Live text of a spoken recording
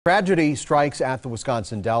Tragedy strikes at the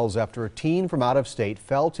Wisconsin Dells after a teen from out of state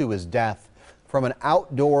fell to his death from an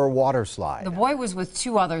outdoor water slide. The boy was with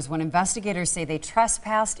two others when investigators say they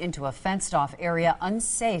trespassed into a fenced-off area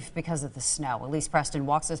unsafe because of the snow. Elise Preston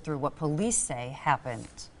walks us through what police say happened.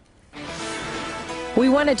 We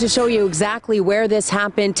wanted to show you exactly where this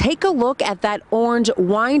happened. Take a look at that orange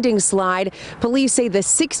winding slide. Police say the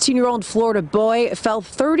 16-year-old Florida boy fell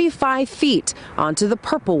 35 feet onto the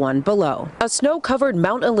purple one below. A snow-covered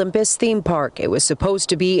Mount Olympus theme park. It was supposed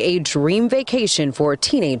to be a dream vacation for a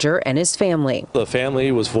teenager and his family. The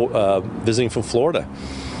family was visiting from Florida.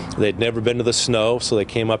 They'd never been to the snow, so they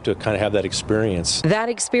came up to kind of have that experience. That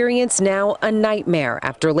experience now a nightmare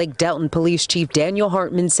after Lake Delton Police Chief Daniel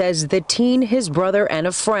Hartman says the teen, his brother, and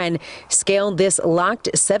a friend scaled this locked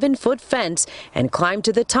 7-foot fence and climbed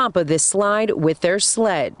to the top of this slide with their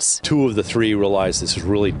sleds. Two of the three realized this is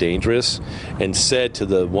really dangerous and said to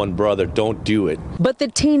the one brother, "Don't do it." But the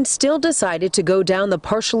teen still decided to go down the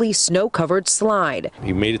partially snow-covered slide.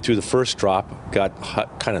 He made it through the first drop, got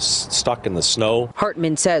kind of stuck in the snow.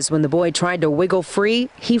 Hartman says when the boy tried to wiggle free,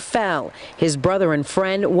 he fell. His brother and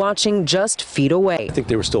friend watching just feet away. I think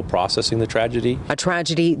they were still processing the tragedy. A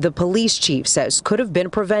tragedy the police chief says could have been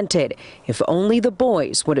prevented if only the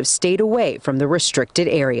boys would have stayed away from the restricted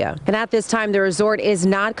area. And at this time, the resort is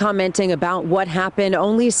not commenting about what happened,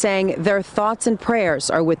 only saying their thoughts and prayers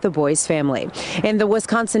are with the boys' family. In the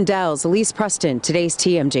Wisconsin Dells, Elise Preston, today's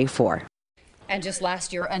TMJ4. And just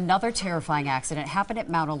last year, another terrifying accident happened at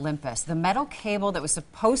Mount Olympus. The metal cable that was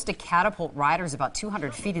supposed to catapult riders about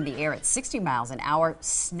 200 feet in the air at 60 miles an hour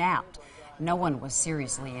snapped. No one was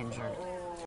seriously injured.